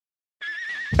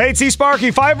Hey, it's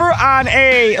Sparky Fifer on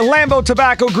a Lambeau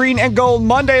Tobacco Green and Gold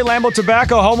Monday. Lambeau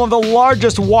Tobacco, home of the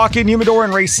largest walk-in humidor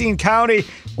in Racine County.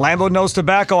 Lambeau knows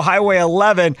tobacco, Highway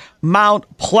 11,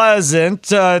 Mount Pleasant.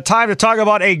 Time to talk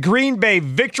about a Green Bay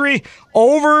victory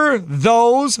over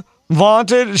those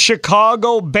vaunted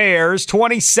Chicago Bears,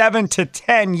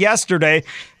 27-10 yesterday.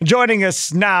 Joining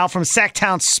us now from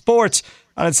Sacktown Sports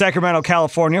in Sacramento,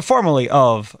 California, formerly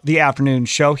of the afternoon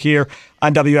show here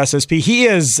on WSSP. He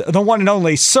is the one and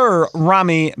only Sir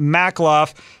Rami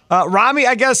Makloff. Rami,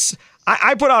 I guess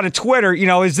I put on a Twitter,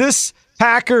 is this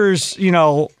Packers,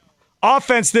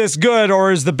 offense this good,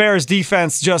 or is the Bears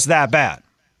defense just that bad?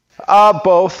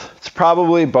 Both. It's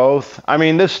probably both. I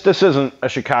mean, this isn't a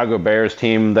Chicago Bears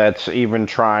team that's even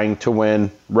trying to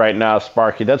win right now,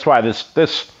 Sparky. That's why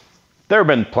there have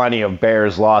been plenty of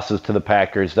Bears losses to the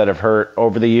Packers that have hurt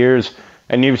over the years,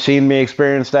 and you've seen me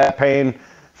experience that pain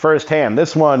firsthand.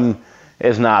 This one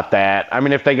is not that. I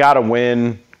mean, if they got to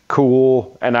win,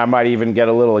 cool, and I might even get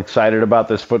a little excited about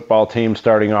this football team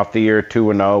starting off the year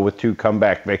 2-0 with 2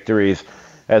 comeback victories,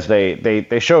 as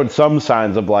they showed some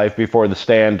signs of life before the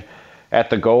stand at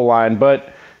the goal line.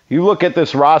 But you look at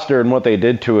this roster and what they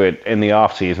did to it in the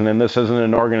offseason, and this isn't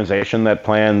an organization that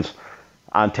plans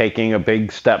on taking a big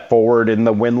step forward in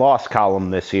the win-loss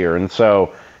column this year. And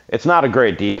so it's not a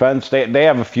great defense. They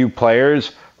have a few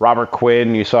players. Robert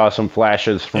Quinn, you saw some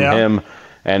flashes from him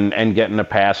and getting a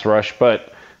pass rush.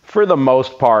 But for the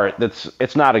most part,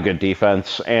 it's not a good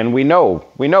defense. And we know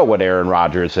what Aaron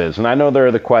Rodgers is. And I know there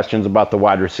are the questions about the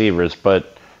wide receivers,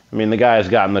 but I mean, the guy has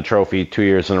gotten the trophy 2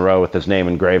 years in a row with his name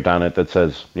engraved on it that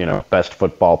says, best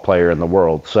football player in the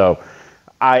world. So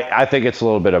I think it's a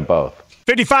little bit of both.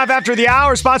 55 after the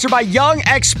hour, sponsored by Young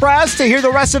Express. To hear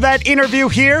the rest of that interview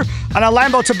here on a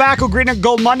Lambeau Tobacco Green and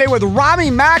Gold Monday with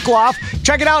Rami Makloff.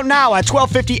 Check it out now at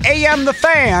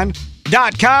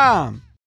 1250amthefan.com.